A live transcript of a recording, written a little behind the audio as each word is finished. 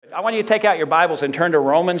I want you to take out your Bibles and turn to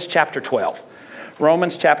Romans chapter 12.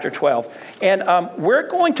 Romans chapter 12. And we're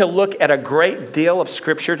going to look at a great deal of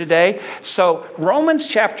Scripture today. So Romans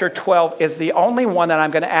chapter 12 is the only one that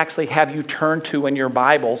I'm going to actually have you turn to in your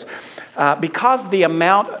Bibles. Because the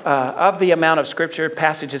amount of Scripture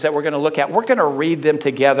passages that we're going to look at, we're going to read them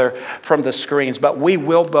together from the screens. But we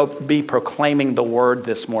will both be proclaiming the Word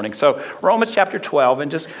this morning. So Romans chapter 12,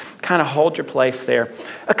 and just kind of hold your place there.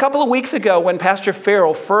 A couple of weeks ago, when Pastor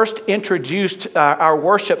Farrell first introduced our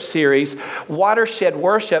worship series, Watershed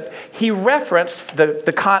Worship, he referenced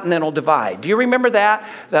the Continental Divide. Do you remember that?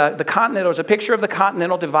 The Continental, was a picture of the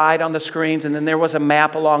Continental Divide on the screens, and then there was a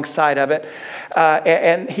map alongside of it.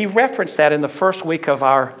 And he referenced that in the first week of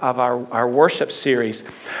our worship series.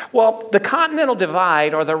 Well, the Continental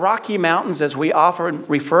Divide, or the Rocky Mountains as we often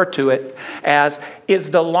refer to it as,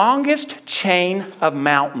 is the longest chain of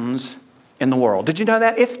mountains in the world. Did you know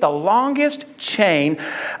that? It's the longest chain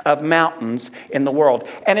of mountains in the world.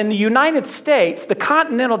 And in the United States, the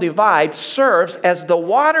Continental Divide serves as the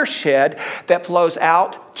watershed that flows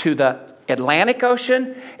out to the Atlantic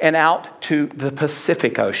Ocean and out to the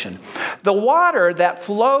Pacific Ocean. The water that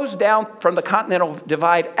flows down from the Continental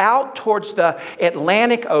Divide out towards the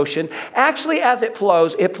Atlantic Ocean, actually as it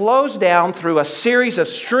flows down through a series of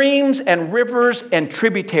streams and rivers and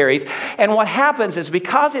tributaries. And what happens is,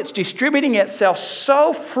 because it's distributing itself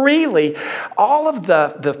so freely, all of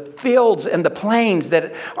the fields and the plains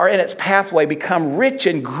that are in its pathway become rich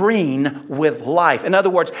and green with life. In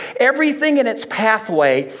other words, everything in its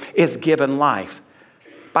pathway is given life.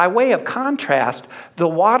 By way of contrast, the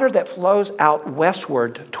water that flows out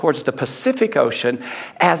westward towards the Pacific Ocean,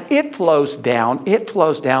 as it flows down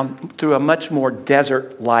through a much more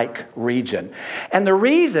desert-like region. And the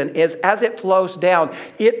reason is, as it flows down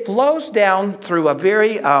through a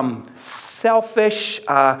very selfish,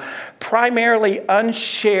 primarily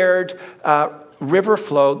unshared river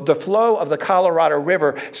flow, the flow of the Colorado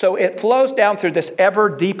River. So it flows down through this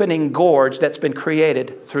ever-deepening gorge that's been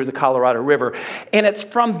created through the Colorado River. And it's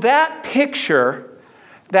from that picture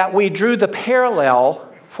that we drew the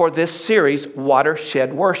parallel for this series,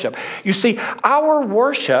 Watershed Worship. You see, our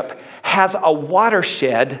worship has a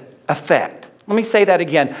watershed effect. Let me say that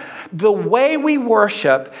again. The way we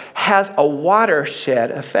worship has a watershed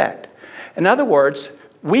effect. In other words,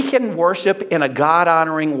 we can worship in a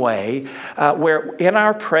God-honoring way, where in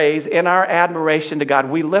our praise, in our admiration to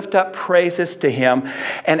God, we lift up praises to Him.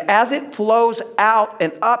 And as it flows out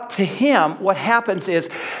and up to Him, what happens is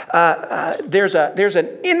there's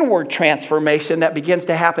an inward transformation that begins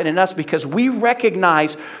to happen in us, because we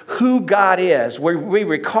recognize who God is. We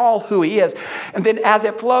recall who He is. And then as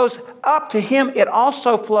it flows up to Him, it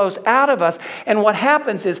also flows out of us. And what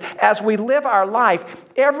happens is, as we live our life,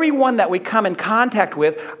 everyone that we come in contact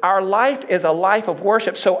with, our life is a life of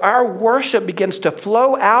worship. So our worship begins to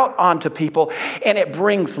flow out onto people, and it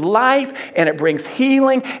brings life, and it brings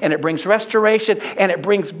healing, and it brings restoration, and it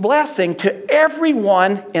brings blessing to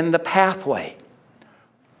everyone in the pathway.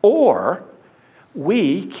 Or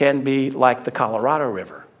we can be like the Colorado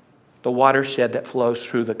River, the watershed that flows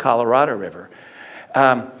through the Colorado River.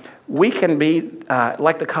 We can be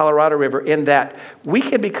like the Colorado River in that we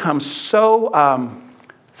can become so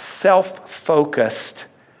self-focused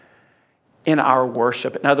in our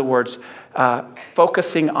worship. In other words,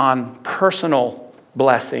 focusing on personal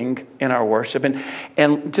blessing in our worship.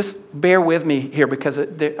 And just bear with me here, because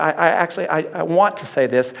I want to say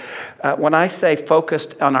this. When I say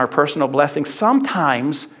focused on our personal blessing,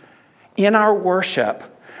 sometimes in our worship,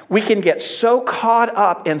 we can get so caught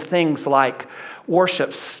up in things like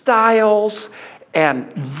worship styles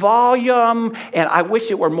and volume, and I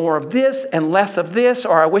wish it were more of this and less of this,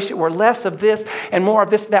 or I wish it were less of this and more of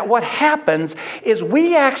this, that what happens is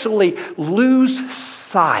we actually lose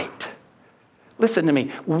sight. Listen to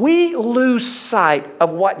me. We lose sight of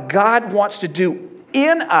what God wants to do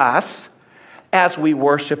in us as we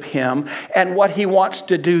worship Him, and what He wants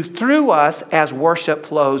to do through us as worship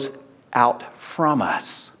flows out from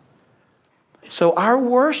us. So our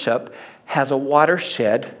worship has a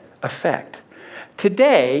watershed effect.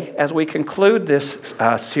 Today, as we conclude this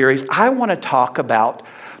series, I want to talk about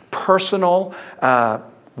personal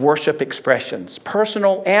worship expressions.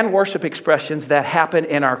 Personal and worship expressions that happen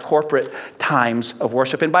in our corporate times of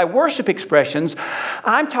worship. And by worship expressions,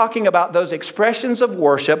 I'm talking about those expressions of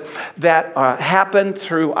worship that happen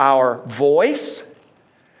through our voice,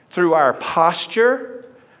 through our posture,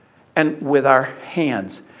 and with our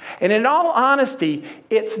hands. And in all honesty,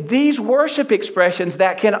 it's these worship expressions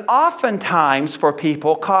that can oftentimes for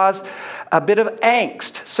people cause a bit of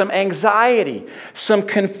angst, some anxiety, some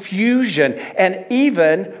confusion, and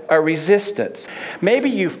even a resistance. Maybe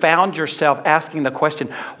you found yourself asking the question,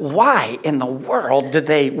 why in the world do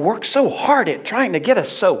they work so hard at trying to get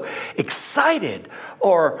us so excited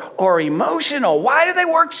or emotional? Why do they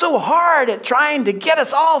work so hard at trying to get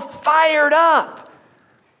us all fired up?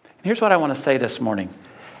 And here's what I want to say this morning.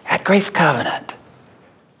 At Grace Covenant,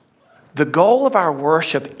 the goal of our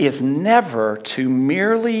worship is never to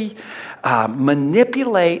merely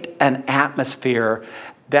manipulate an atmosphere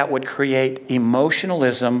that would create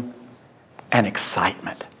emotionalism and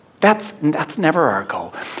excitement. That's never our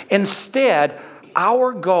goal. Instead,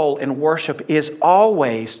 our goal in worship is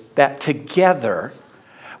always that together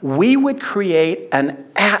we would create an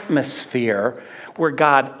atmosphere where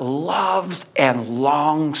God loves and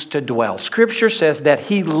longs to dwell. Scripture says that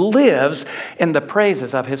He lives in the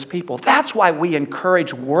praises of His people. That's why we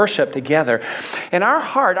encourage worship together. In our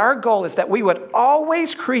heart, our goal is that we would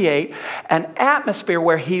always create an atmosphere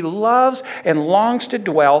where He loves and longs to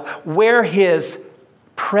dwell, where His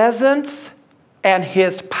presence and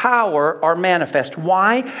His power are manifest.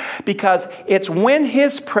 Why? Because it's when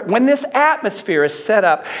this atmosphere is set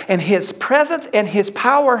up and His presence and His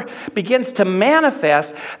power begins to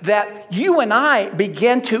manifest that you and I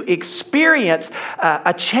begin to experience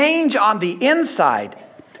a change on the inside.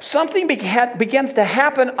 Something begins to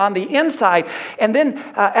happen on the inside, and then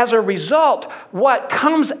as a result, what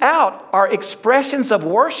comes out are expressions of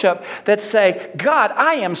worship that say, God,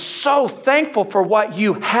 I am so thankful for what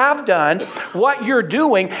you have done, what you're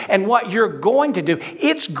doing, and what you're going to do.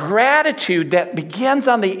 It's gratitude that begins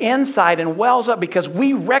on the inside and wells up because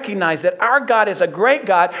we recognize that our God is a great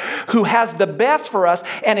God who has the best for us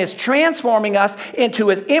and is transforming us into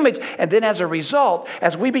His image. And then as a result,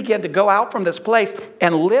 as we begin to go out from this place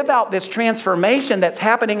and live out this transformation that's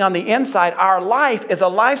happening on the inside, our life is a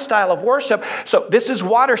lifestyle of worship. So this is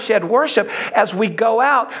watershed worship. As we go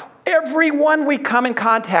out, everyone we come in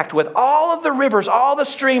contact with, all of the rivers, all the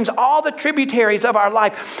streams, all the tributaries of our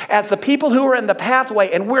life, as the people who are in the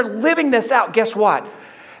pathway, and we're living this out, guess what?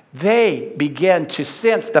 They begin to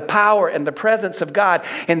sense the power and the presence of God,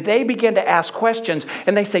 and they begin to ask questions,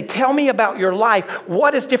 and they say, tell me about your life.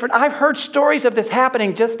 What is different? I've heard stories of this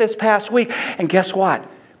happening just this past week, and guess what?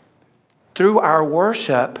 Through our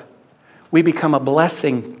worship, we become a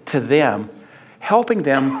blessing to them, helping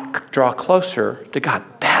them draw closer to God.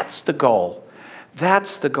 That's the goal.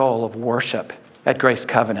 That's the goal of worship at Grace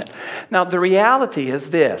Covenant. Now, the reality is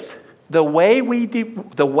this. The way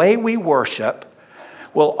we worship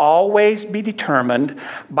will always be determined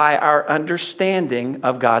by our understanding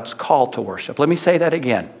of God's call to worship. Let me say that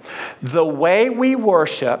again. The way we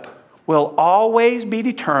worship will always be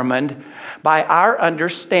determined by our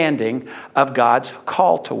understanding of God's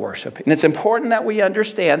call to worship. And it's important that we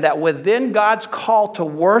understand that within God's call to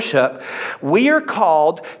worship, we are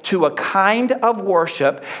called to a kind of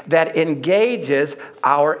worship that engages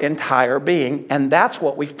our entire being. And that's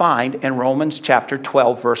what we find in Romans chapter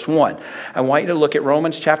 12, verse 1. I want you to look at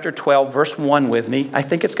Romans chapter 12, verse 1 with me. I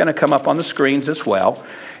think it's going to come up on the screens as well.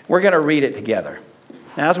 We're going to read it together.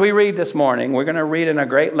 Now, as we read this morning, we're going to read in a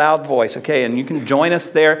great loud voice, okay? And you can join us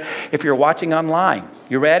there if you're watching online.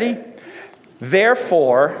 You ready?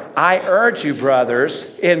 Therefore, I urge you,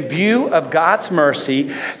 brothers, in view of God's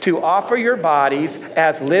mercy, to offer your bodies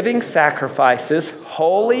as living sacrifices,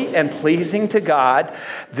 holy and pleasing to God.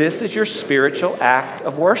 This is your spiritual act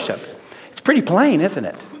of worship. It's pretty plain, isn't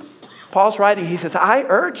it? Paul's writing, he says, I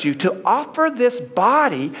urge you to offer this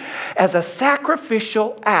body as a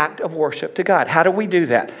sacrificial act of worship to God. How do we do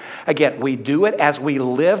that? Again, we do it as we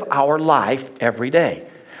live our life every day.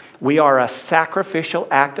 We are a sacrificial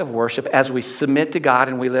act of worship as we submit to God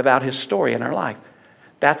and we live out His story in our life.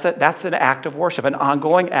 That's an act of worship, an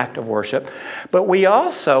ongoing act of worship. But we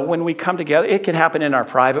also, when we come together, it can happen in our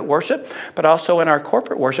private worship, but also in our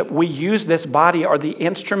corporate worship. We use this body or the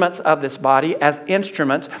instruments of this body as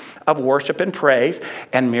instruments of worship and praise.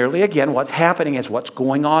 And merely, again, what's happening is what's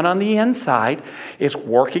going on the inside is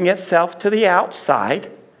working itself to the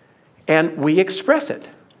outside, and we express it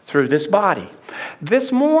through this body.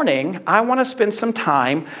 This morning, I want to spend some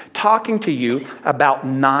time talking to you about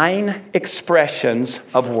 9 expressions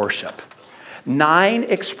of worship. 9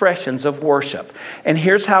 expressions of worship. And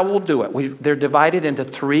here's how we'll do it. They're divided into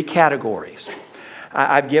 3 categories.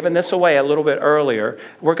 I've given this away a little bit earlier.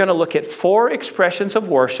 We're going to look at 4 expressions of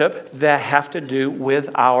worship that have to do with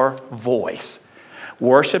our voice.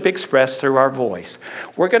 Worship expressed through our voice.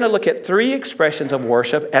 We're going to look at 3 expressions of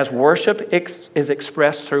worship as worship is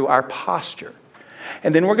expressed through our posture.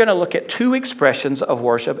 And then we're going to look at 2 expressions of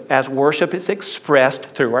worship as worship is expressed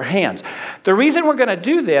through our hands. The reason we're going to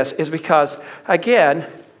do this is because, again,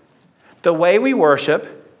 the way we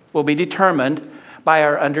worship will be determined by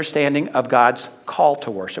our understanding of God's call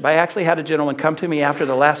to worship. I actually had a gentleman come to me after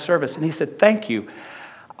the last service, and he said, "Thank you.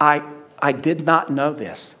 I did not know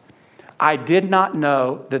this. I did not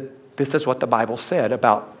know that this is what the Bible said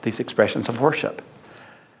about these expressions of worship."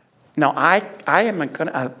 Now, I am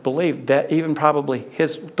going to believe that even probably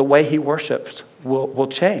the way he worships will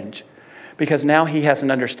change, because now he has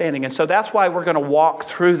an understanding. And so that's why we're going to walk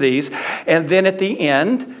through these. And then at the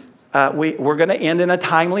end, we're going to end in a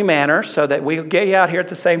timely manner so that we get you out here at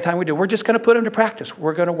the same time we do. We're just going to put them to practice.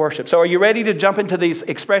 We're going to worship. So are you ready to jump into these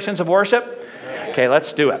expressions of worship? Okay,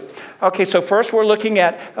 let's do it. Okay, so first we're looking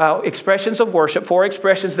at expressions of worship, 4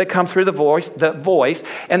 expressions that come through the voice.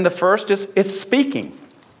 And the first is it's speaking.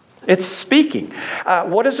 It's speaking.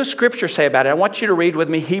 What does the scripture say about it? I want you to read with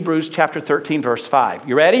me Hebrews chapter 13, verse 5.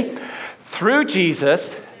 You ready? Through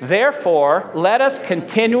Jesus, therefore, let us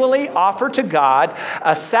continually offer to God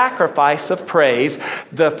a sacrifice of praise,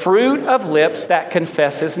 the fruit of lips that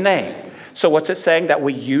confess his name. So what's it saying? That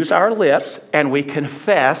we use our lips and we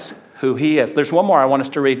confess who he is. There's one more I want us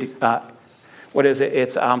to read. What is it?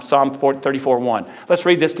 It's Psalm 34:1. Let's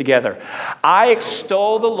read this together. I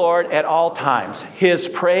extol the Lord at all times. His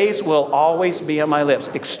praise will always be on my lips.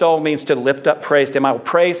 Extol means to lift up praise to him. I will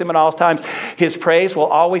praise him at all times. His praise will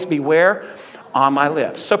always be where? On my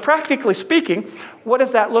lips. So practically speaking, what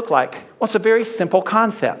does that look like? Well, it's a very simple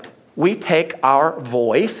concept. We take our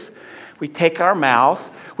voice, we take our mouth,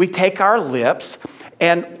 we take our lips,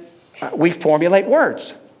 and we formulate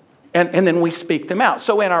words. And then we speak them out.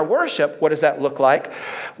 So in our worship, what does that look like?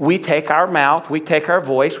 We take our mouth, we take our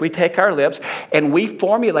voice, we take our lips, and we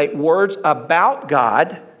formulate words about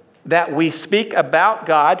God that we speak about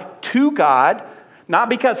God to God, not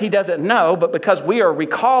because he doesn't know, but because we are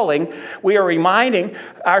reminding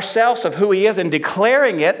ourselves of who he is and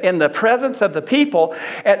declaring it in the presence of the people.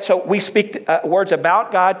 And so we speak words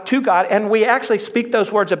about God to God, and we actually speak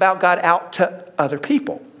those words about God out to other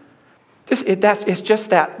people. It's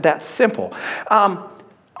just that simple.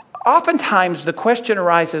 Oftentimes the question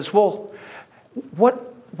arises, well, what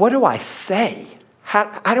do I say?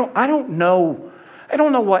 I don't know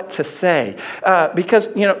what to say because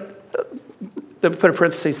let me put a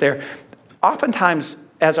parenthesis there. Oftentimes,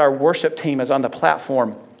 as our worship team is on the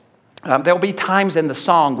platform, there'll be times in the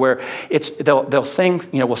song where they'll sing.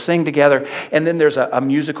 We'll sing together, and then there's a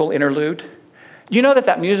musical interlude. You know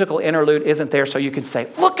that musical interlude isn't there so you can say,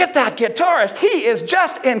 "Look at that guitarist. He is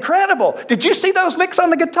just incredible. Did you see those licks on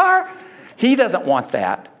the guitar?" He doesn't want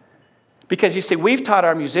that. Because you see, we've taught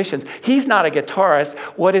our musicians, he's not a guitarist.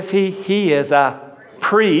 What is he? He is a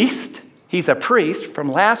priest. He's a priest from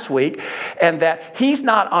last week, and that he's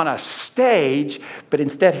not on a stage, but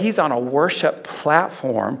instead he's on a worship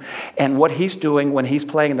platform. And what he's doing when he's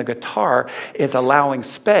playing the guitar is allowing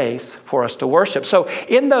space for us to worship. So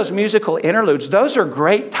in those musical interludes, those are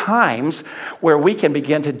great times where we can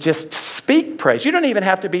begin to just speak praise. You don't even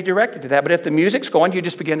have to be directed to that, but if the music's going, you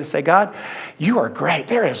just begin to say, "God, you are great.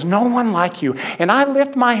 There is no one like you. And I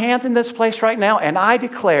lift my hands in this place right now, and I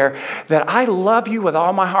declare that I love you with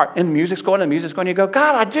all my heart." And music's going, you go,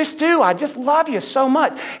 "God, I just do. I just love you so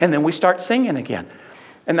much." And then we start singing again.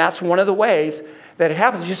 And that's one of the ways that it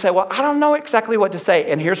happens. You say, "Well, I don't know exactly what to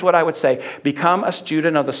say." And here's what I would say. Become a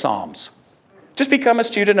student of the Psalms. Just become a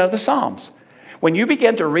student of the Psalms. When you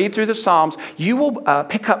begin to read through the Psalms, you will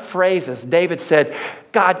pick up phrases. David said,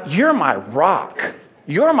 "God, you're my rock.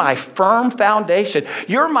 You're my firm foundation.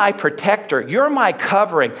 You're my protector. You're my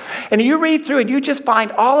covering." And you read through and you just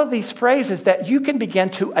find all of these phrases that you can begin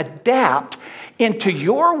to adapt into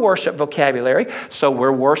your worship vocabulary. So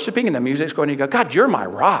we're worshiping and the music's going to go, "God, you're my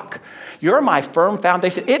rock. You're my firm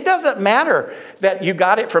foundation." It doesn't matter that you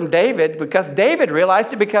got it from David, because David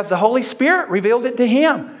realized it because the Holy Spirit revealed it to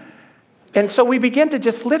him. And so we begin to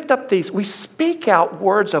just lift up these. We speak out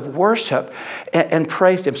words of worship and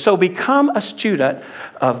praise him. So become a student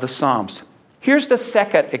of the Psalms. Here's the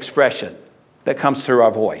second expression that comes through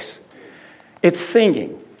our voice. It's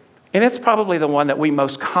singing. And it's probably the one that we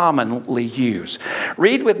most commonly use.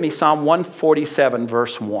 Read with me Psalm 147,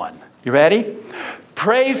 verse 1. You ready?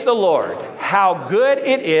 Praise the Lord. How good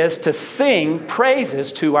it is to sing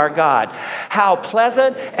praises to our God. How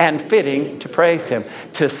pleasant and fitting to praise him.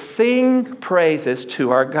 To sing praises to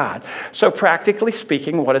our God. So practically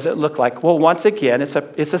speaking, what does it look like? Well, once again,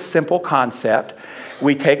 it's a simple concept.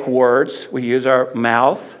 We take words, we use our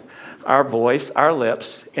mouth, our voice, our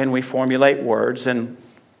lips, and we formulate words. And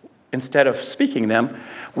instead of speaking them,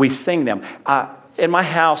 we sing them. In my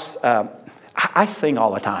house, I sing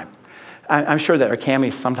all the time. I'm sure that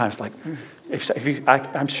Cammie's sometimes like,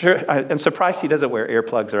 I'm surprised she doesn't wear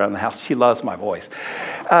earplugs around the house. She loves my voice.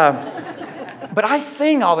 But I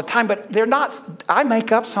sing all the time, but I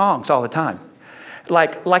make up songs all the time.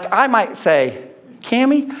 Like I might say,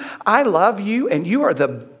 Cammie, I love you, and you are the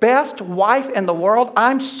best wife in the world.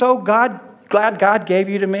 I'm so glad God gave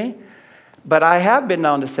you to me. But I have been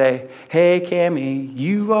known to say, hey, Cammie,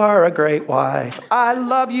 you are a great wife. I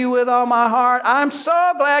love you with all my heart. I'm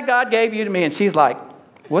so glad God gave you to me. And she's like,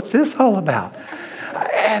 what's this all about?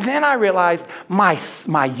 And then I realized my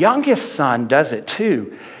youngest son does it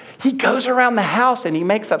too. He goes around the house and he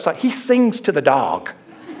makes up songs. He sings to the dog.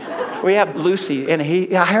 We have Lucy, and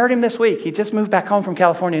I heard him this week. He just moved back home from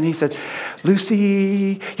California, and he said,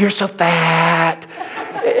 Lucy, you're so fat.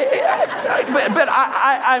 But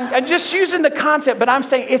I'm just using the concept, but I'm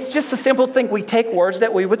saying it's just a simple thing. We take words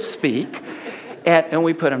that we would speak, and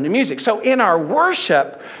we put them to music. So in our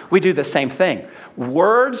worship, we do the same thing.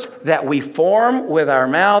 Words that we form with our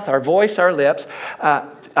mouth, our voice, our lips,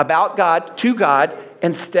 about God, to God,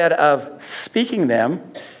 instead of speaking them,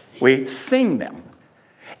 we sing them.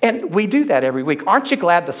 And we do that every week. Aren't you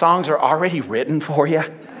glad the songs are already written for you?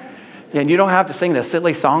 And you don't have to sing the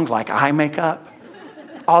silly songs like I make up.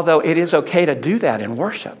 Although it is okay to do that in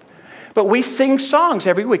worship. But we sing songs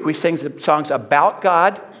every week. We sing songs about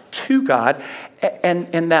God, to God,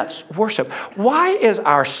 and that's worship. Why is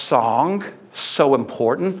our song so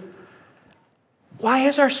important? Why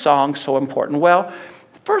is our song so important? Well,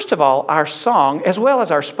 first of all, our song, as well as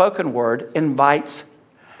our spoken word, invites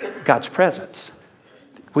God's presence.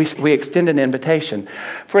 We extend an invitation.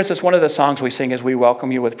 For instance, one of the songs we sing is We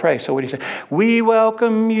Welcome You with Praise. So what do you say? We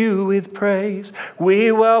welcome you with praise.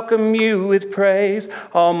 We welcome you with praise.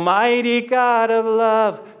 Almighty God of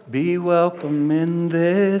love, be welcome in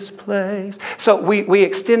this place. So we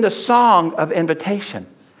extend a song of invitation.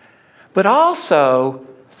 But also,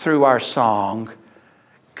 through our song,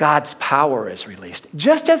 God's power is released,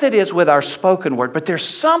 just as it is with our spoken word. But there's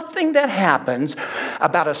something that happens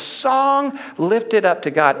about a song lifted up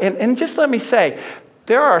to God. And just let me say,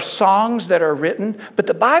 there are songs that are written, but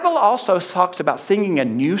the Bible also talks about singing a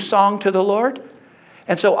new song to the Lord.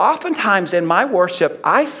 And so oftentimes in my worship,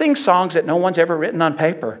 I sing songs that no one's ever written on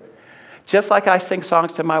paper. Just like I sing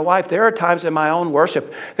songs to my wife, there are times in my own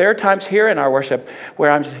worship, there are times here in our worship where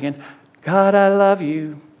I'm just singing, God, I love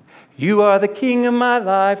you. You are the King of my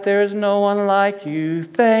life. There is no one like you.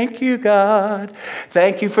 Thank you, God.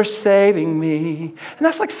 Thank you for saving me. And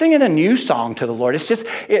that's like singing a new song to the Lord. It's just,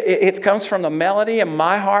 it comes from the melody in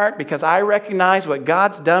my heart because I recognize what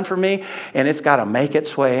God's done for me, and it's got to make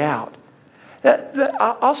its way out.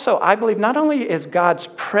 Also, I believe not only is God's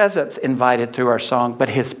presence invited through our song, but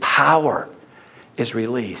his power is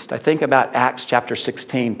released. I think about Acts chapter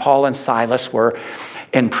 16. Paul and Silas were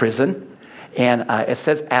in prison. And it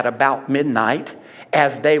says at about midnight,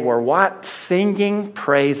 as they were what? Singing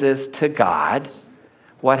praises to God.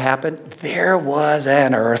 What happened? There was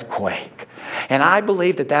an earthquake. And I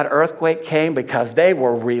believe that earthquake came because they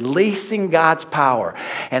were releasing God's power.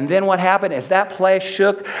 And then what happened is that place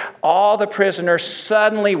shook. All the prisoners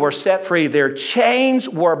suddenly were set free. Their chains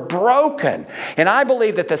were broken. And I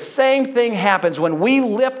believe that the same thing happens when we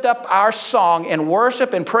lift up our song in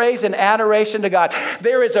worship and praise and adoration to God.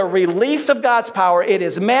 There is a release of God's power. It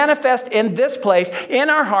is manifest in this place, in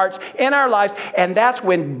our hearts, in our lives. And that's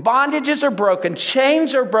when bondages are broken,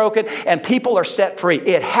 chains are broken, and people are set free.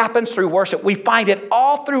 It happens through worship. We find it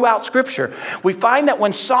all throughout Scripture. We find that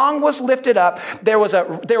when song was lifted up, there was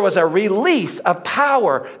a release of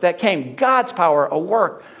power that came, God's power, a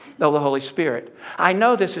work of the Holy Spirit. I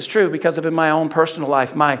know this is true because of in my own personal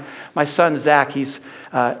life. My son, Zach, he's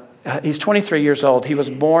 23 years old. He was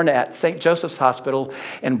born at St. Joseph's Hospital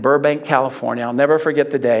in Burbank, California. I'll never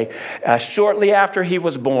forget the day. Shortly after he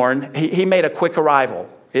was born, he made a quick arrival.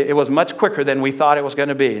 It was much quicker than we thought it was going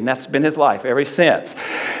to be, and that's been his life ever since.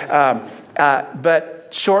 But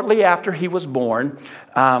shortly after he was born,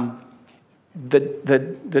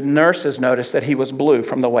 the nurses noticed that he was blue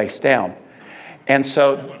from the waist down. And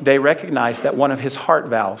so they recognized that one of his heart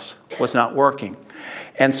valves was not working.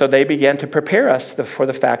 And so they began to prepare us for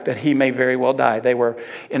the fact that he may very well die. They were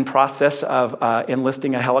in process of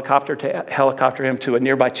enlisting a helicopter to helicopter him to a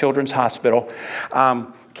nearby children's hospital.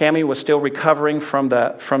 Cammie was still recovering from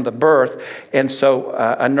the birth, and so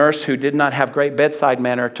a nurse who did not have great bedside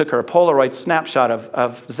manner took her a Polaroid snapshot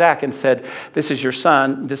of Zach and said, "This is your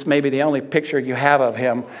son. This may be the only picture you have of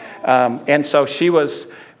him." And so she was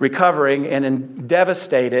recovering and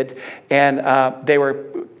devastated, and they were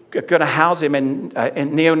going to house him in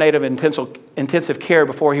neonatal intensive care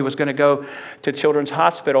before he was going to go to Children's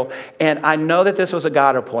Hospital. And I know that this was a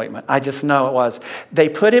God appointment. I just know it was. They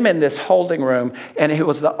put him in this holding room, and he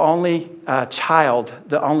was the only child,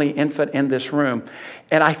 the only infant in this room.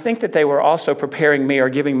 And I think that they were also preparing me or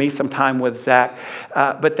giving me some time with Zach.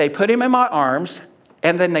 But they put him in my arms,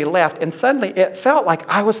 and then they left. And suddenly it felt like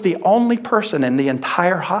I was the only person in the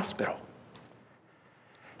entire hospital.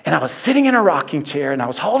 And I was sitting in a rocking chair, and I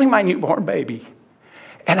was holding my newborn baby.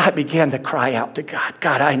 And I began to cry out to God,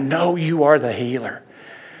 "God, I know you are the healer."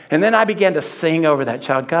 And then I began to sing over that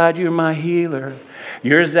child, "God, you're my healer.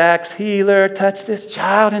 You're Zach's healer. Touch this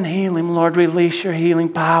child and heal him. Lord, release your healing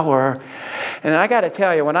power." And I got to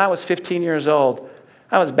tell you, when I was 15 years old,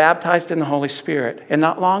 I was baptized in the Holy Spirit. And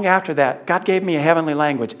not long after that, God gave me a heavenly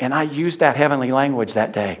language. And I used that heavenly language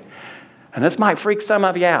that day. And this might freak some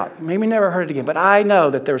of you out. Maybe never heard it again. But I know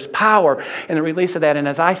that there's power in the release of that. And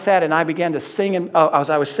as I sat and I began to sing, as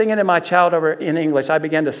I was singing in my child over in English, I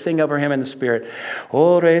began to sing over him in the Spirit.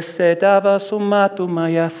 God,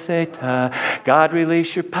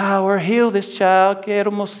 release your power. Heal this child.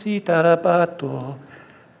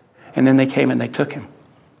 And then they came and they took him.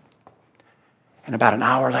 And about an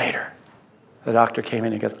hour later, the doctor came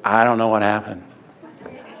in and goes, "I don't know what happened.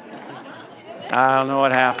 I don't know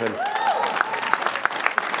what happened."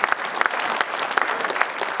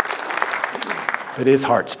 But his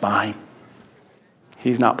heart's fine.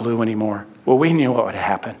 He's not blue anymore. Well, we knew what would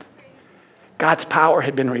happen. God's power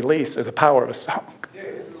had been released through the power of a song.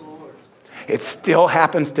 It still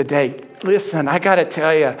happens today. Listen, I got to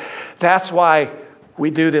tell you, that's why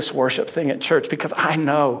we do this worship thing at church, because I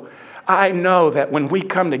know that when we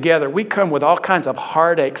come together, we come with all kinds of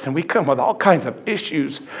heartaches, and we come with all kinds of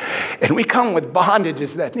issues, and we come with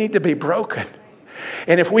bondages that need to be broken.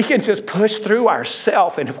 And if we can just push through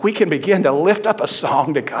ourselves, and if we can begin to lift up a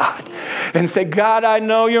song to God and say, "God, I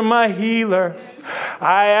know you're my healer.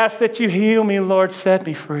 I ask that you heal me, Lord. Set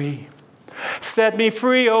me free. Set me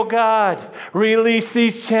free, oh God. Release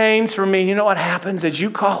these chains from me." You know what happens as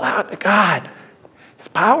you call out to God? His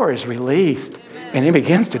power is released, and he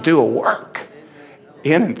begins to do a work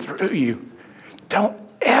in and through you. Don't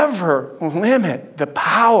ever limit the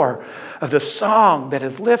power of the song that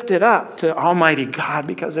is lifted up to Almighty God,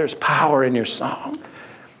 because there's power in your song.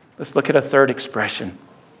 Let's look at a third expression.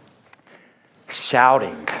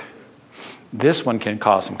 Shouting. This one can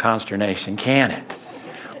cause some consternation, can it?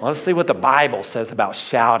 Well, let's see what the Bible says about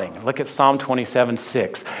shouting. Look at Psalm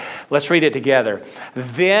 27:6. Let's read it together.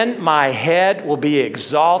 "Then my head will be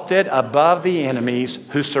exalted above the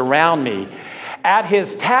enemies who surround me. At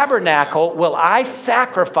his tabernacle will I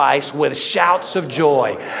sacrifice with shouts of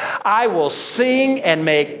joy. I will sing and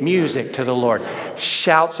make music to the Lord."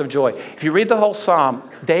 Shouts of joy. If you read the whole psalm,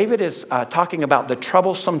 David is talking about the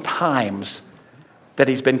troublesome times that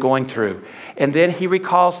he's been going through. And then he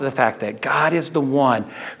recalls the fact that God is the one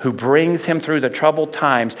who brings him through the troubled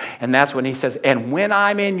times. And that's when he says, "And when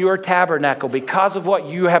I'm in your tabernacle, because of what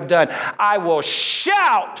you have done, I will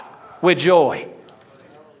shout with joy."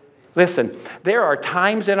 Listen, there are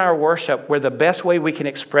times in our worship where the best way we can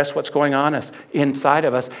express what's going on inside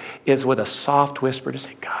of us is with a soft whisper to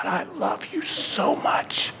say, "God, I love you so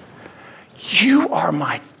much. You are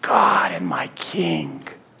my God and my King."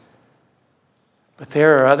 But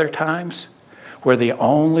there are other times where the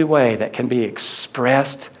only way that can be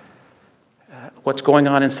expressed, what's going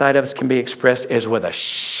on inside of us can be expressed, is with a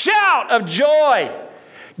shout of joy.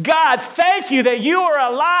 God, thank you that you are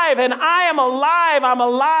alive, and I am alive. I'm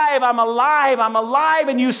alive. I'm alive. I'm alive,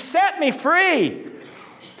 and you set me free.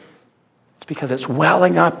 It's because it's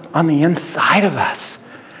welling up on the inside of us,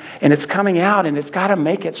 and it's coming out, and it's got to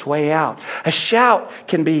make its way out. A shout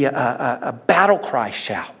can be a battle cry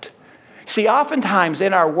shout. See, oftentimes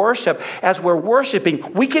in our worship, as we're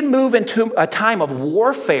worshiping, we can move into a time of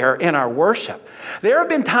warfare in our worship. There have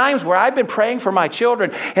been times where I've been praying for my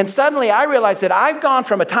children, and suddenly I realize that I've gone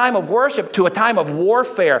from a time of worship to a time of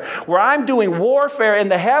warfare, where I'm doing warfare in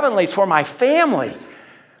the heavenlies for my family.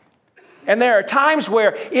 And there are times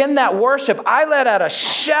where in that worship, I let out a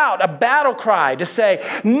shout, a battle cry to say,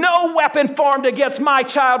 "No weapon formed against my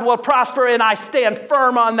child will prosper," and I stand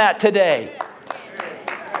firm on that today.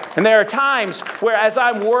 And there are times where as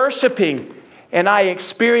I'm worshiping and I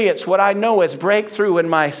experience what I know as breakthrough in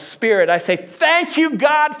my spirit, I say, thank you,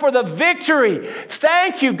 God, for the victory.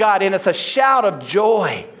 Thank you, God. And it's a shout of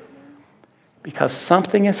joy because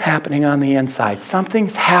something is happening on the inside.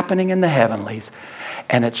 Something's happening in the heavenlies,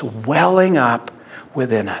 and it's welling up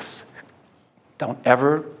within us. Don't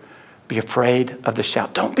ever be afraid of the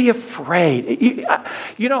shout. Don't be afraid.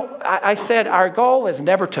 I said our goal is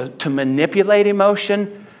never to manipulate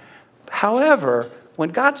emotion. However, when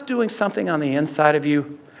God's doing something on the inside of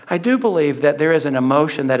you, I do believe that there is an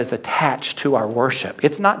emotion that is attached to our worship.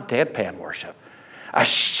 It's not deadpan worship. A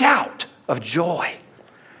shout of joy.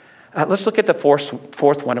 Let's look at the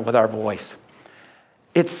fourth one with our voice.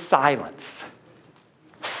 It's silence.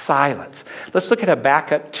 Silence. Let's look at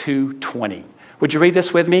Habakkuk 2:20. Would you read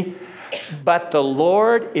this with me? But the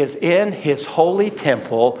Lord is in his holy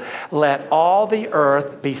temple. Let all the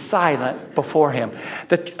earth be silent before him.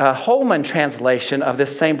 The Holman translation of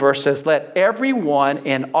this same verse says, let everyone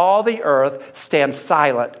in all the earth stand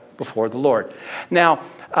silent before the Lord. Now,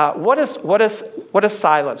 what does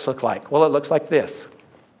silence look like? Well, it looks like this.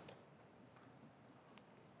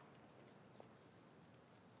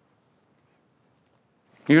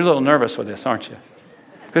 You're a little nervous with this, aren't you?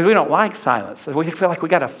 Because we don't like silence. We feel like we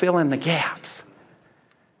got to fill in the gaps.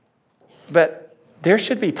 But there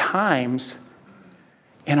should be times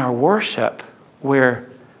in our worship where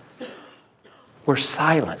we're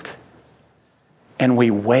silent and we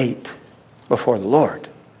wait before the Lord.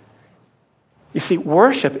 You see,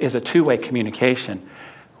 worship is a two-way communication.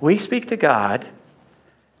 We speak to God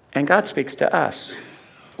and God speaks to us.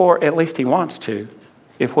 Or at least he wants to,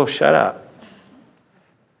 if we'll shut up.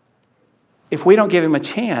 If we don't give him a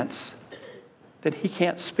chance, then he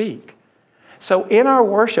can't speak. So in our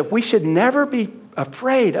worship, we should never be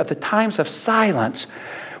afraid of the times of silence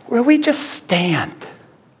where we just stand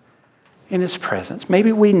in his presence.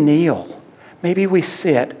 Maybe we kneel. Maybe we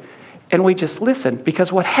sit and we just listen.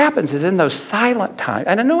 Because what happens is in those silent times,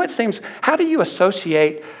 and I know it seems, how do you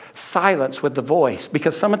associate silence with the voice?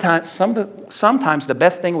 Because sometimes the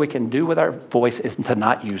best thing we can do with our voice is to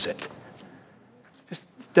not use it.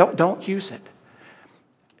 Don't use it.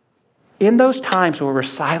 In those times where we're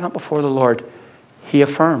silent before the Lord, he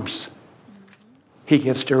affirms. He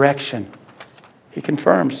gives direction. He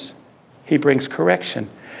confirms. He brings correction.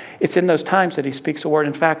 It's in those times that he speaks a word.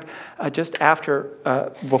 In fact, just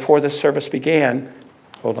before this service began,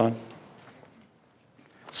 hold on,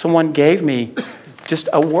 someone gave me just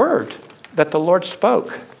a word that the Lord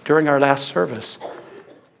spoke during our last service,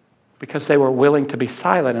 because they were willing to be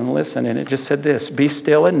silent and listen. And it just said this: be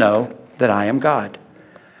still and know that I am God.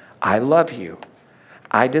 I love you.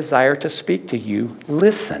 I desire to speak to you.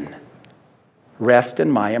 Listen. Rest in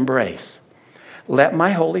my embrace. Let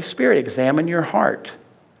my Holy Spirit examine your heart.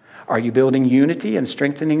 Are you building unity and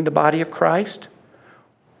strengthening the body of Christ?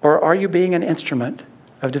 Or are you being an instrument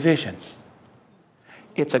of division?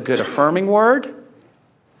 It's a good affirming word,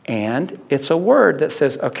 and it's a word that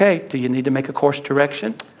says, okay, do you need to make a course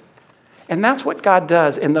correction? And that's what God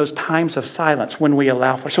does in those times of silence when we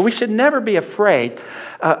allow for. So we should never be afraid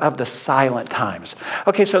of the silent times.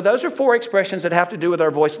 Okay, so those are 4 expressions that have to do with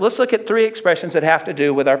our voice. Let's look at 3 expressions that have to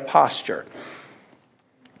do with our posture.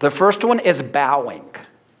 The first one is bowing.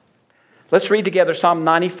 Let's read together Psalm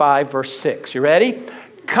 95, verse 6. You ready?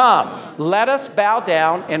 Come, let us bow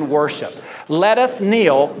down and worship. Let us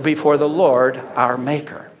kneel before the Lord our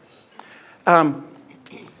Maker.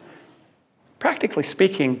 Practically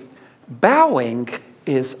speaking, bowing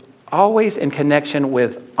is always in connection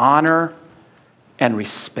with honor and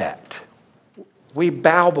respect. We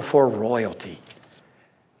bow before royalty.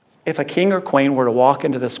 If a king or queen were to walk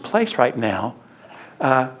into this place right now,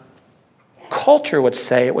 culture would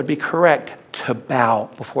say it would be correct to bow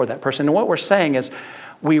before that person. And what we're saying is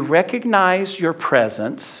we recognize your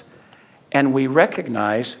presence and we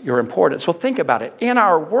recognize your importance. Well, think about it. In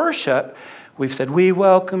our worship, we've said, we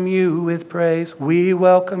welcome you with praise. We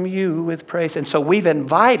welcome you with praise. And so we've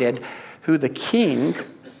invited who the king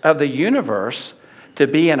of the universe to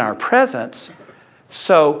be in our presence.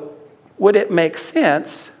 So would it make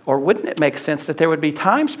sense, or wouldn't it make sense that there would be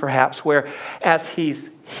times perhaps where as he's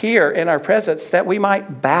here in our presence that we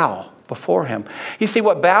might bow before him? You see,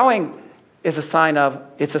 what bowing is a sign of,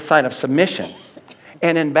 it's a sign of submission.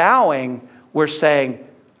 And in bowing, we're saying,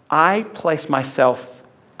 I place myself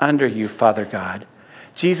under you, Father God.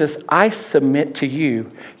 Jesus, I submit to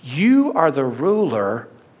you. You are the ruler.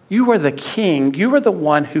 You are the king. You are the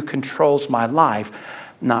one who controls my life,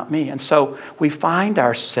 not me. And so we find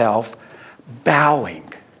ourselves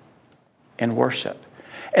bowing in worship.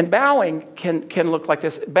 And bowing can look like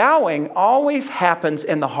this. Bowing always happens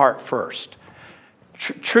in the heart first.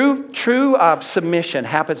 True submission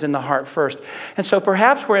happens in the heart first. And so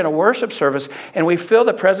perhaps we're in a worship service and we feel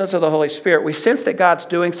the presence of the Holy Spirit. We sense that God's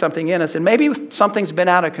doing something in us, and maybe something's been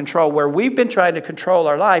out of control where we've been trying to control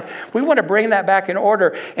our life. We want to bring that back in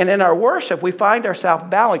order. And in our worship, we find ourselves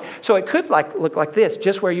bowing. So it could look like this,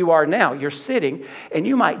 just where you are now. You're sitting and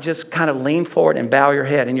you might just kind of lean forward and bow your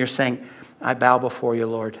head, and you're saying, I bow before you,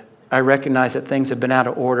 Lord. I recognize that things have been out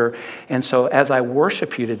of order. And so as I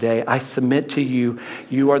worship you today, I submit to you.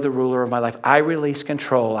 You are the ruler of my life. I release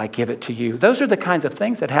control. I give it to you. Those are the kinds of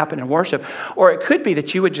things that happen in worship. Or it could be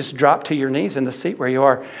that you would just drop to your knees in the seat where you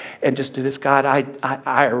are and just do this. God,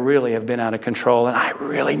 I really have been out of control and I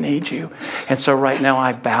really need you. And so right now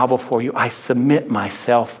I bow before you. I submit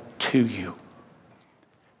myself to you.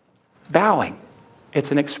 Bowing. It's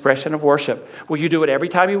an expression of worship. Will you do it every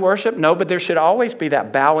time you worship? No, but there should always be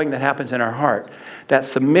that bowing that happens in our heart, that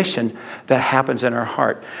submission that happens in our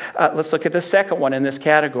heart. Let's look at the second one in this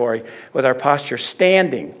category with our posture,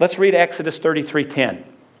 standing. Let's read Exodus 33:10.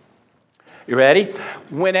 You ready?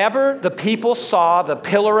 Whenever the people saw the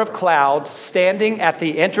pillar of cloud standing at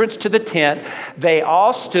the entrance to the tent, they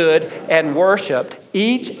all stood and worshiped,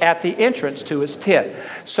 each at the entrance to his tent.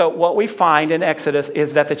 So what we find in Exodus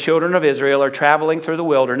is that the children of Israel are traveling through the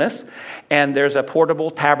wilderness, and there's a portable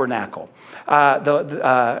tabernacle. God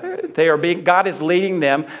is leading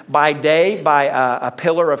them by day by a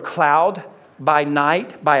pillar of cloud, by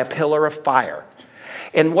night by a pillar of fire.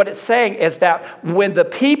 And what it's saying is that when the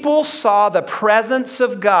people saw the presence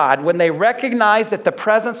of God, when they recognized that the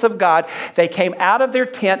presence of God, they came out of their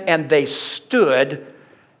tent and they stood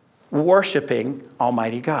worshiping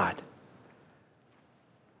Almighty God.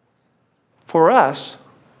 For us,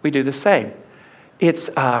 we do the same. It's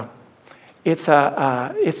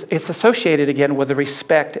associated again with the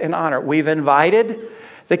respect and honor. We've invited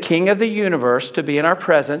the King of the universe to be in our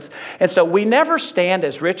presence. And so we never stand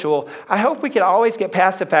as ritual. I hope we can always get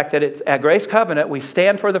past the fact that it's at Grace Covenant, we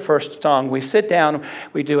stand for the first song, we sit down,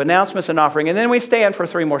 we do announcements and offering, and then we stand for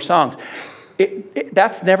 3 more songs.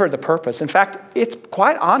 That's never the purpose. In fact, it's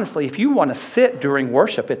quite honestly, if you want to sit during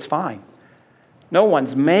worship, it's fine. No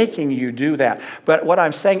one's making you do that. But what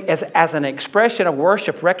I'm saying is, as an expression of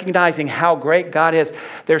worship, recognizing how great God is,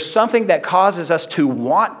 there's something that causes us to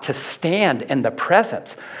want to stand in the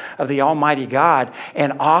presence of the Almighty God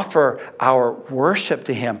and offer our worship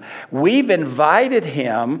to Him. We've invited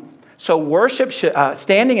Him, so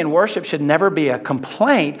standing in worship should never be a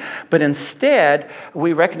complaint, but instead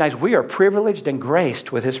we recognize we are privileged and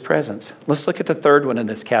graced with His presence. Let's look at the third one in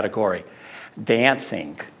this category,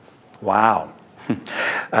 dancing. Wow.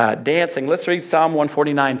 Dancing. Let's read Psalm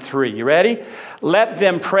 149:3. You ready? Let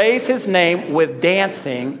them praise His name with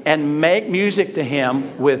dancing and make music to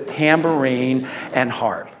Him with tambourine and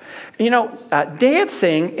harp. You know,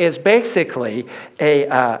 dancing is basically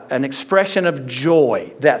an expression of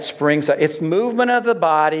joy that springs up. It's movement of the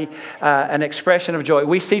body, an expression of joy.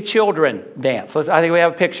 We see children dance. I think we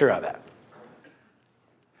have a picture of it.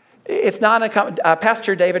 It's not uncommon.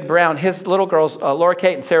 Pastor David Brown, his little girls, Laura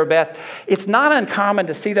Kate and Sarah Beth, it's not uncommon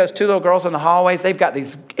to see those 2 little girls in the hallways. They've got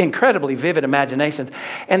these incredibly vivid imaginations,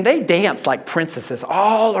 and they dance like princesses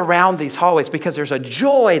all around these hallways because there's a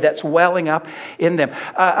joy that's welling up in them.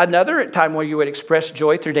 Another time where you would express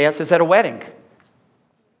joy through dance is at a wedding.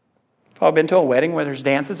 I've been to a wedding where there's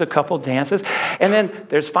dances, a couple dances, and then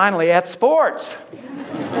there's finally at sports.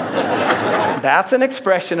 That's an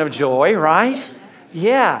expression of joy, right?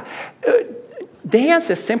 Yeah. Dance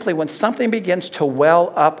is simply when something begins to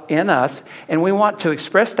well up in us and we want to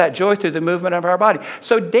express that joy through the movement of our body.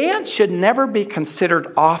 So dance should never be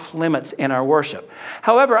considered off limits in our worship.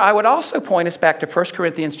 However, I would also point us back to 1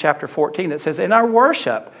 Corinthians chapter 14 that says in our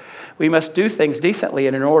worship, we must do things decently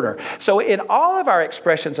and in order. So in all of our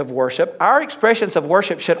expressions of worship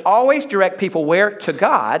should always direct people where? To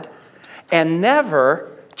God and never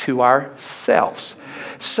to ourselves.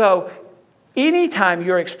 So anytime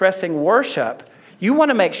you're expressing worship, you want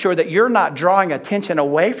to make sure that you're not drawing attention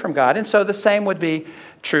away from God. And so the same would be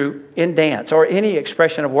true in dance or any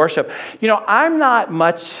expression of worship. You know, I'm not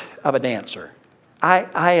much of a dancer.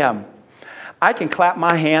 I can clap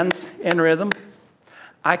my hands in rhythm.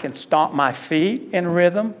 I can stomp my feet in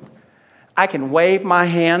rhythm. I can wave my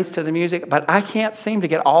hands to the music, but I can't seem to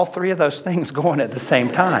get all 3 of those things going at the same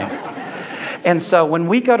time. And so when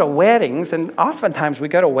we go to weddings, and oftentimes we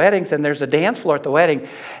go to weddings and there's a dance floor at the wedding,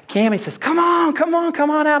 Cammie says, come on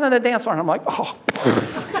out on the dance floor. And I'm like, oh,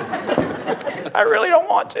 I really don't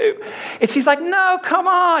want to. And she's like, no, come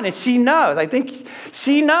on. And she knows. I think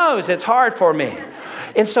she knows it's hard for me.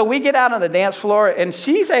 And so we get out on the dance floor, and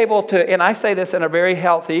she's able to, and I say this in a very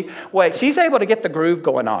healthy way, she's able to get the groove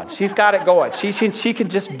going on. She's got it going. She can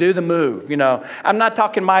just do the move, you know. I'm not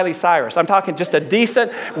talking Miley Cyrus. I'm talking just a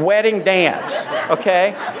decent wedding dance,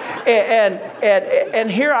 okay?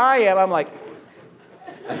 And here I am. I'm like,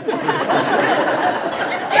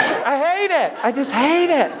 I hate it. I just hate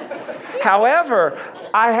it. However,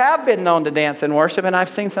 I have been known to dance in worship, and I've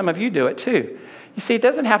seen some of you do it too. You see, it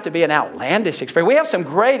doesn't have to be an outlandish experience. We have some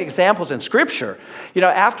great examples in Scripture. You know,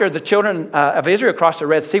 after the children of Israel crossed the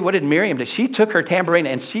Red Sea, what did Miriam do? She took her tambourine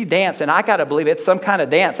and she danced, and I got to believe it's some kind of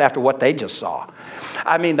dance after what they just saw.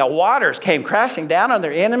 I mean, the waters came crashing down on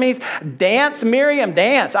their enemies. Dance, Miriam,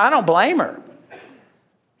 dance. I don't blame her.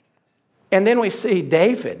 And then we see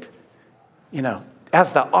David, you know,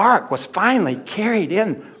 as the ark was finally carried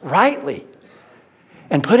in rightly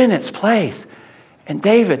and put in its place. And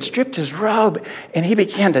David stripped his robe and he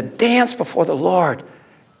began to dance before the Lord.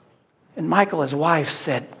 And Michal, his wife,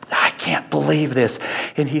 said, I can't believe this.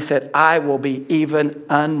 And he said, I will be even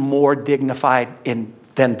more dignified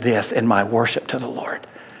than this in my worship to the Lord.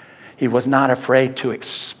 He was not afraid to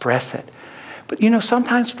express it. But, you know,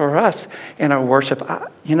 sometimes for us in our worship,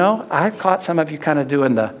 I caught some of you kind of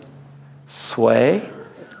doing the sway.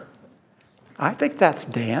 I think that's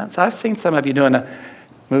dance. I've seen some of you doing the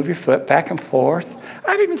move your foot back and forth.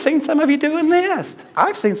 I've even seen some of you doing this.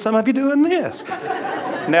 I've seen some of you doing this.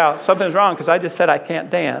 Now, something's wrong because I just said I can't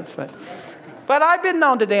dance. But I've been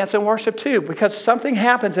known to dance in worship too because something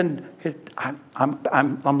happens and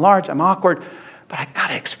I'm large, I'm awkward, but I got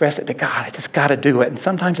to express it to God. I just got to do it. And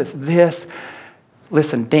sometimes it's this.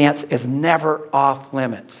 Listen, dance is never off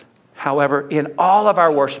limits. However, in all of our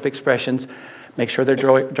worship expressions, make sure they're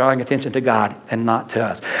drawing attention to God and not to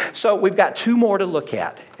us. So we've got two more to look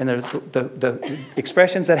at, and there's the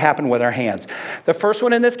expressions that happen with our hands. The first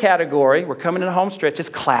one in this category, we're coming in the home stretch, is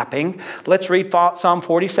clapping. Let's read Psalm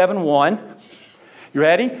 47:1. You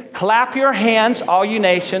ready? Clap your hands, all you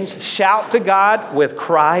nations. Shout to God with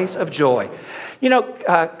cries of joy. You know,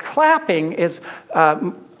 clapping is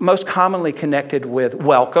most commonly connected with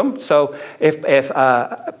welcome. So if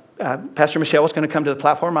Pastor Michelle was going to come to the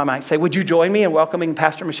platform, I might say, would you join me in welcoming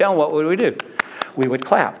Pastor Michelle? And what would we do? We would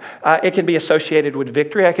clap. It can be associated with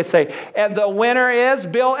victory. I could say, and the winner is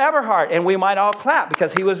Bill Everhart. And we might all clap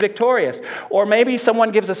because he was victorious. Or maybe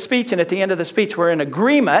someone gives a speech, and at the end of the speech, we're in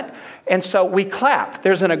agreement. And so we clap.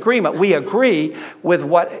 There's an agreement. We agree with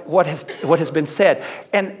what has been said.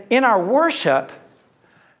 And in our worship,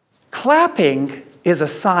 clapping is a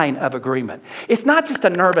sign of agreement. It's not just a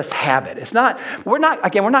nervous habit. We're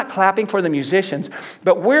not clapping for the musicians,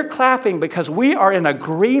 but we're clapping because we are in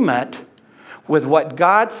agreement with what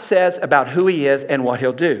God says about who he is and what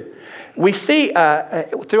he'll do. We see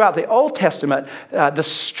throughout the Old Testament, the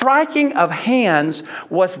striking of hands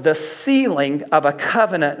was the sealing of a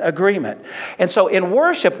covenant agreement. And so in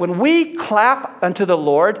worship, when we clap unto the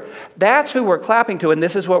Lord, that's who we're clapping to. And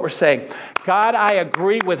this is what we're saying. God, I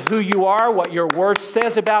agree with who you are, what your word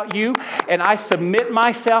says about you, and I submit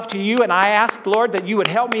myself to you. And I ask, Lord, that you would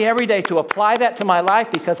help me every day to apply that to my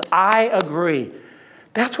life because I agree.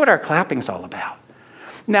 That's what our clapping's all about.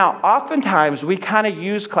 Now, oftentimes we kind of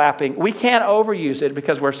use clapping. We can't overuse it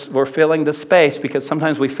because we're filling the space because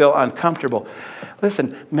sometimes we feel uncomfortable.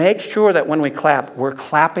 Listen, make sure that when we clap, we're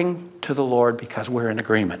clapping to the Lord because we're in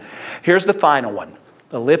agreement. Here's the final one,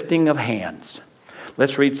 the lifting of hands.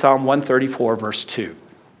 Let's read Psalm 134, verse 2.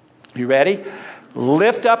 You ready?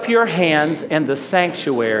 Lift up your hands in the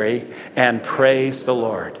sanctuary and praise the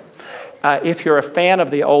Lord. If you're a fan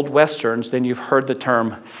of the old Westerns, then you've heard the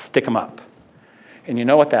term stick 'em up. And you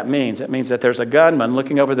know what that means. It means that there's a gunman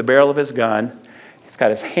looking over the barrel of his gun. He's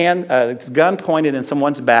got his gun pointed in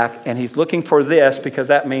someone's back, and he's looking for this because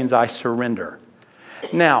that means I surrender.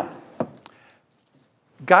 Now,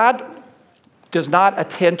 God does not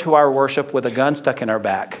attend to our worship with a gun stuck in our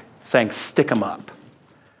back, saying, stick 'em up.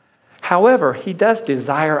 However, he does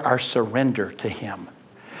desire our surrender to him.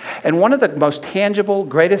 And one of the most tangible,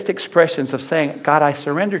 greatest expressions of saying, God, I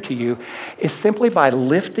surrender to you, is simply by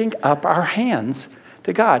lifting up our hands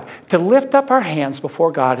to God. To lift up our hands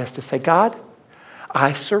before God is to say, God,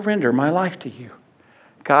 I surrender my life to you.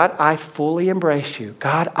 God, I fully embrace you.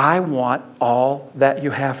 God, I want all that you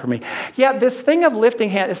have for me. Yeah, this thing of lifting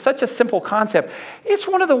hands is such a simple concept. It's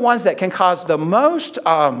one of the ones that can cause the most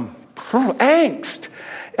angst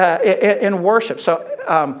in worship. So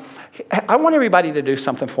I want everybody to do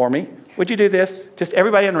something for me. Would you do this? Just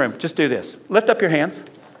everybody in the room, just do this. Lift up your hands.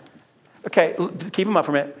 Okay, keep them up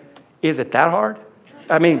for a minute. Is it that hard?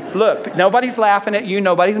 I mean, look, nobody's laughing at you.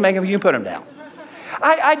 Nobody's making you put them down.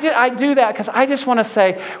 I do that because I just want to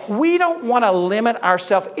say we don't want to limit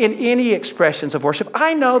ourselves in any expressions of worship.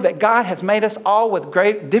 I know that God has made us all with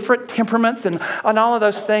great different temperaments and all of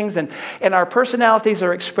those things, and our personalities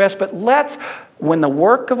are expressed, but when the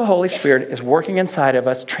work of the Holy Spirit is working inside of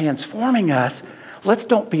us, transforming us, let's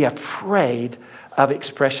don't be afraid of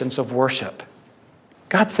expressions of worship.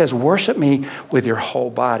 God says, worship me with your whole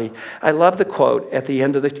body. I love the quote at the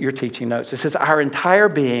end of your teaching notes. It says, our entire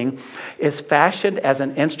being is fashioned as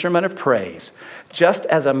an instrument of praise, just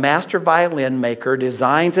as a master violin maker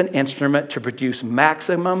designs an instrument to produce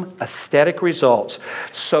maximum aesthetic results.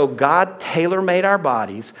 So God tailor-made our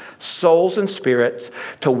bodies, souls and spirits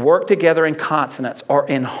to work together in consonance or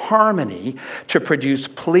in harmony to produce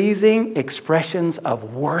pleasing expressions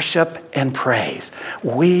of worship and praise.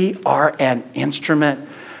 We are an instrument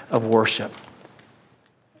of worship.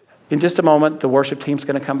 In just a moment, the worship team's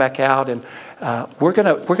going to come back out, and we're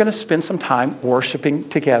going to spend some time worshiping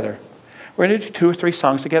together. We're going to do 2 or 3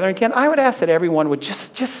 songs together. Again, I would ask that everyone would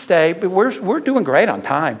just stay. But we're doing great on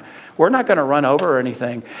time. We're not going to run over or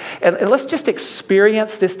anything. And let's just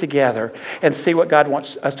experience this together and see what God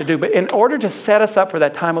wants us to do. But in order to set us up for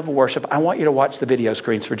that time of worship, I want you to watch the video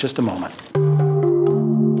screens for just a moment.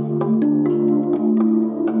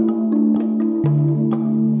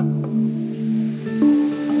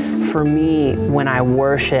 For me, when I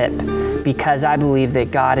worship, because I believe that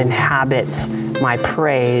God inhabits my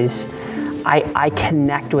praise, I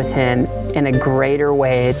connect with Him in a greater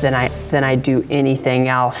way than I do anything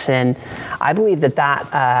else. And I believe that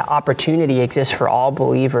opportunity exists for all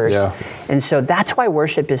believers. Yeah. And so that's why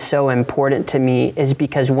worship is so important to me, is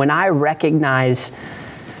because when I recognize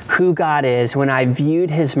who God is, when I viewed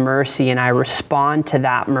His mercy and I respond to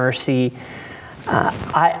that mercy,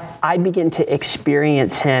 I begin to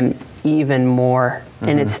experience Him even more.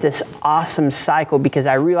 And it's this awesome cycle because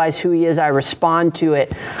I realize who He is, I respond to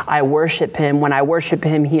it, I worship Him. When I worship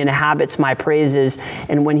Him, He inhabits my praises.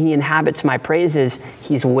 And when He inhabits my praises,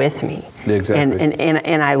 He's with me. Exactly.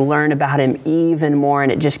 And I learn about Him even more,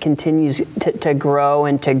 and it just continues to grow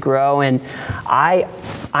and to grow. And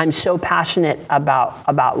I'm so passionate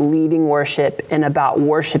about leading worship and about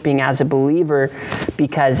worshiping as a believer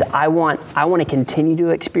because I want to continue to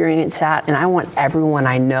experience that, and I want everyone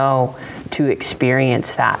I know to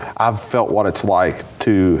experience that. I've felt what it's like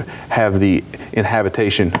to have the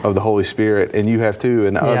inhabitation of the Holy Spirit, and you have too,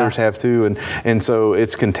 and others have too, and so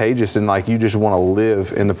it's contagious, and like you just want to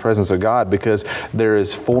live in the presence of God because there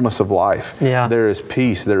is fullness of life. Yeah. There is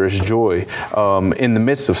peace, there is joy in the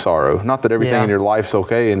midst of sorrow. Not that everything in your life's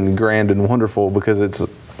okay and grand and wonderful, because it's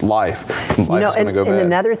life. Life's going to go bad. And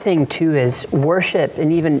another thing too is worship,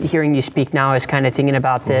 and even hearing you speak now, I was kind of thinking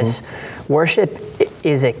about this. Worship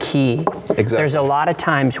is a key. Exactly. There's a lot of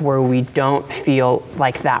times where we don't feel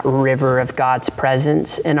like that river of God's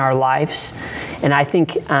presence in our lives. And I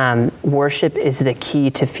think worship is the key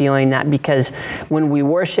to feeling that, because when we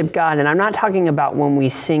worship God, and I'm not talking about when we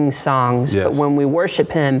sing songs, but when we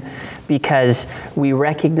worship Him because we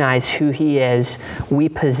recognize who He is, we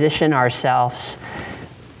position ourselves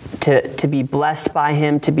to be blessed by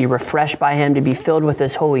Him, to be refreshed by Him, to be filled with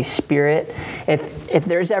His Holy Spirit. If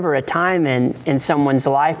there's ever a time in someone's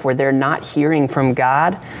life where they're not hearing from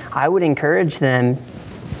God, I would encourage them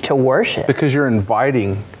to worship. Because you're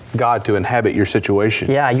inviting God to inhabit your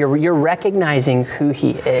situation. Yeah, you're recognizing who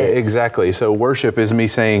He is. Exactly. So worship is me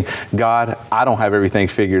saying, God, I don't have everything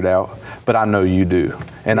figured out, but I know You do.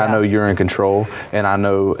 And I know You're in control, and I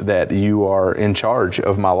know that You are in charge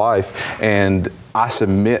of my life, and I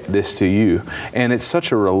submit this to You. And it's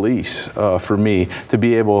such a release for me to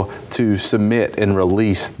be able to submit and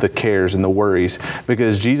release the cares and the worries,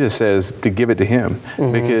 because Jesus says to give it to Him,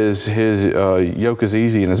 because His yoke is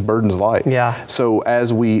easy and His burden's light. Yeah. So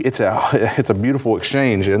it's a beautiful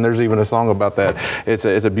exchange, and there's even a song about that. It's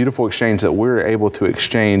a beautiful exchange that we're able to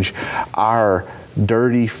exchange our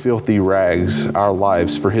dirty, filthy rags, our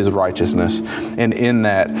lives, for His righteousness. And in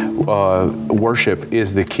that, worship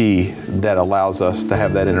is the key that allows us to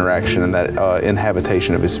have that interaction and that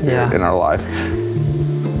inhabitation of His Spirit in our life.